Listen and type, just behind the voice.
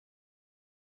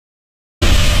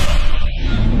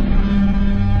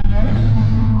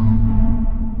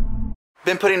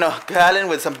been putting a gallon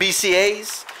with some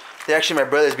BCAs. They're actually my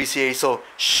brother's BCAs, so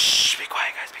shh, be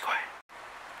quiet guys, be quiet.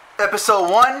 Episode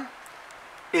 1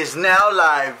 is now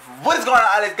live. What is going on,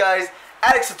 Alex guys?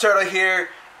 Alex the Turtle here.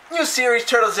 New series,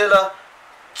 Turtlezilla.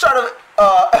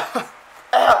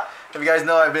 If you guys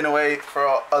know, I've been away for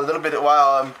a little bit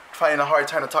while. I'm finding a hard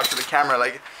time to talk to the camera,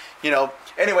 like, you know.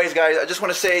 Anyways, guys, I just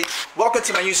want to say welcome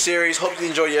to my new series. Hope you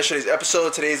enjoyed yesterday's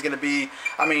episode. Today is going to be,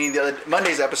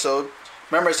 Monday's episode.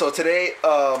 Remember, so today,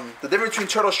 the difference between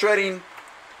turtle shredding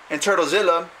and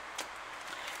Turtlezilla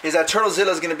is that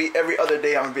Turtlezilla is going to be every other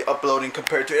day. I'm going to be uploading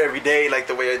compared to every day, like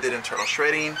the way I did in turtle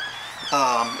shredding.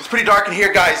 It's pretty dark in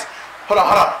here, guys. Hold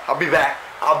on. I'll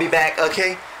be back,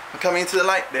 okay? I'm coming into the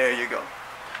light. There you go.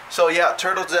 So yeah,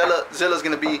 Turtlezilla is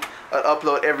going to be an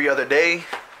upload every other day.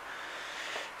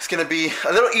 It's going to be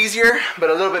a little easier, but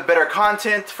a little bit better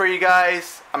content for you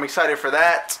guys. I'm excited for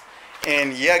that.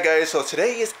 And yeah, guys, so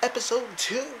today is episode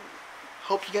 2.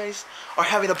 Hope you guys are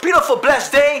having a beautiful,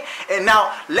 blessed day. And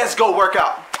now, let's go work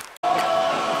out.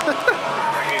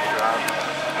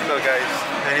 Hello, guys.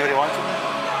 Anybody watching?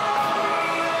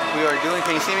 We are doing,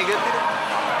 can you see me good, Peter?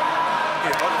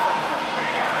 Here, hold it.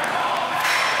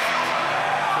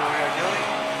 So we are doing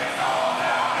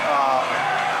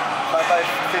 5 by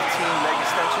 15 leg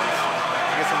extensions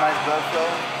to get some nice blood flow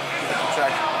to the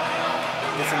contraction.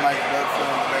 Get some nice blood flow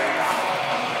in the legs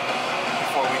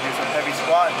before we do some heavy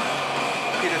squat.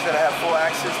 Peter said I have full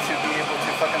access to be able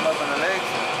to fuck him up on the legs.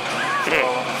 So,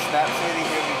 Snap City,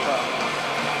 here we come.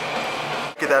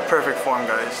 Get that perfect form,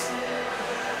 guys.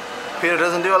 Peter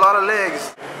doesn't do a lot of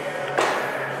legs.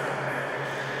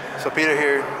 So Peter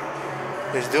here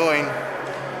is doing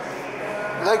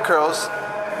leg curls,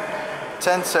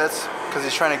 10 sets, because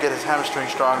he's trying to get his hamstring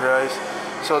strong, guys.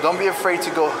 So don't be afraid to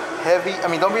go heavy.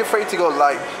 Don't be afraid to go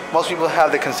light. Most people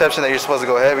have the conception that you're supposed to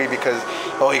go heavy because,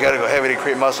 oh, you got to go heavy to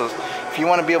create muscles. If you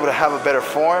want to be able to have a better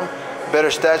form,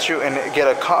 better stature, and get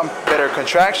a better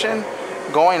contraction,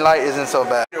 going light isn't so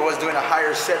bad. Peter was doing a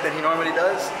higher set than he normally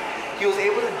does. He was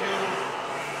able to do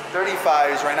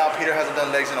 35s. Right now, Peter hasn't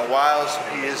done legs in a while, so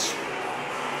he is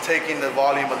taking the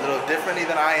volume a little differently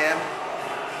than I am.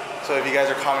 So if you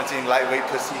guys are commenting lightweight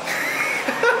pussy,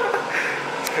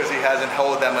 because he hasn't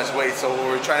held that much weight. So what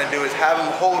we're trying to do is have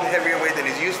him hold heavier weight than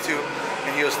he's used to,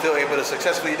 and he was still able to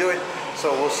successfully do it.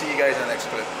 So we'll see you guys in the next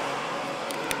clip.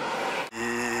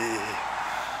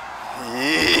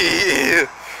 Yeah.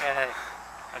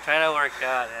 I'm trying to work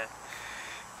out, man.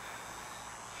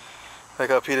 Like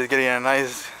how Peter's getting a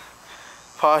nice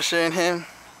posture in him.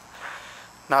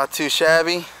 Not too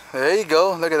shabby. There you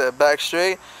go. Look at that, back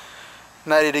straight.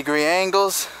 90-degree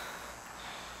angles.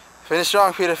 Finish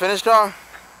strong, Peter. Finish strong.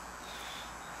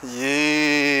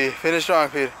 Yeah. Finish strong,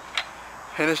 Peter.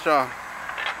 Finish strong.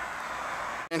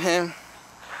 In him.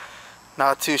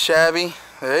 Not too shabby.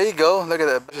 There you go. Look at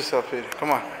that. Push yourself, Peter.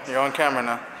 Come on. You're on camera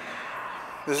now.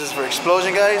 This is for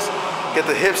explosion, guys. Get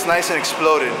the hips nice and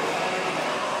exploded.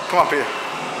 Come on, Peter.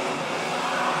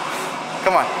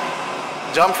 Come on.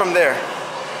 Jump from there.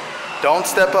 Don't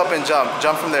step up and jump.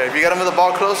 Jump from there. If you gotta move the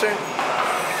ball closer.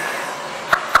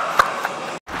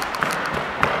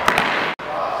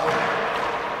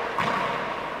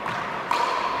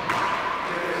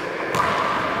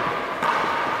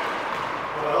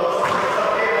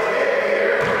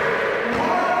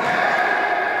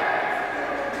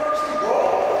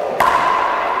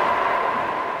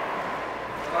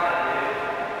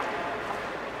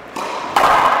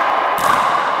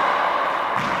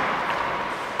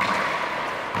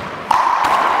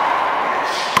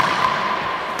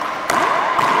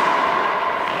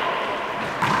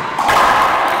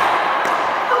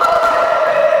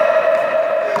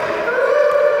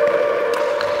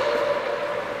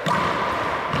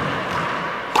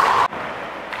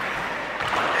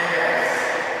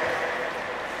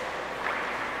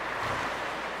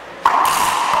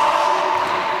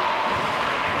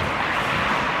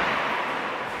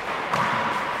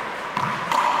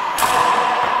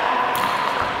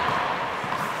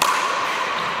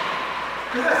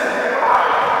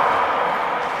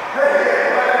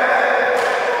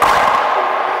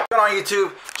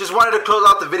 YouTube, just wanted to close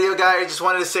out the video, guys. Just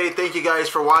wanted to say thank you guys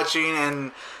for watching,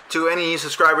 and to any new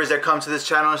subscribers that come to this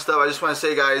channel and stuff, I just want to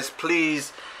say, guys,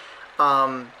 please,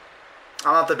 I'm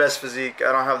not the best physique.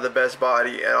 I don't have the best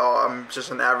body at all. I'm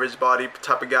just an average body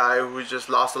type of guy who's just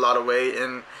lost a lot of weight,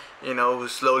 and you know,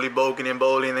 who's slowly bulking and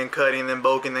bowling, then cutting, then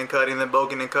bulking, then cutting, then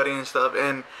bulking and cutting and stuff.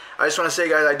 And I just want to say,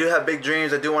 guys, I do have big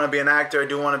dreams. I do want to be an actor. I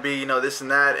do want to be, you know, this and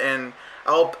that. And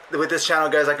I hope with this channel,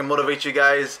 guys, I can motivate you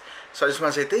guys. So I just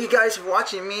want to say thank you guys for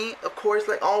watching me, of course,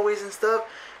 like always and stuff.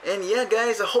 And yeah,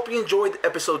 guys, I hope you enjoyed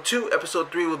episode 2.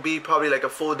 Episode 3 will be probably like a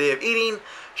full day of eating.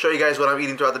 Show you guys what I'm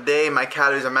eating throughout the day, my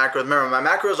calories and macros. Remember, my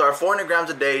macros are 400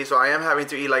 grams a day, so I am having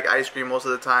to eat like ice cream most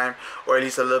of the time, or at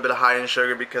least a little bit high in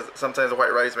sugar, because sometimes the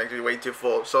white rice makes me way too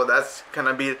full. So that's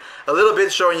gonna be a little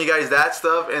bit showing you guys that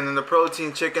stuff. And then the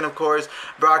protein, chicken, of course,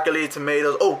 broccoli,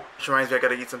 tomatoes. Oh, which reminds me, I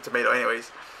gotta eat some tomato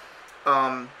anyways.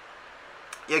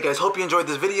 Yeah, guys, hope you enjoyed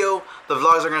this video. The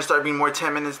vlogs are gonna start being more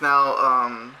 10 minutes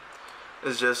now.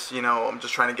 It's just, you know, I'm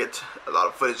just trying to get a lot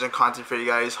of footage and content for you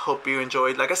guys. Hope you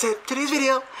enjoyed, like I said, today's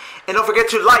video. And don't forget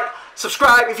to like,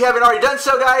 subscribe if you haven't already done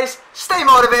so, guys. Stay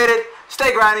motivated,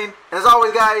 stay grinding. And as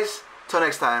always, guys, till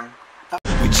next time.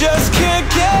 We just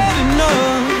can't get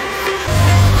enough.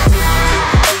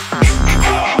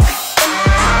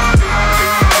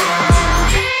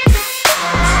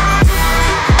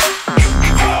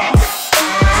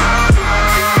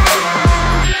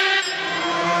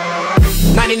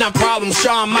 Not problems,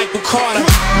 Sean Michael Carter.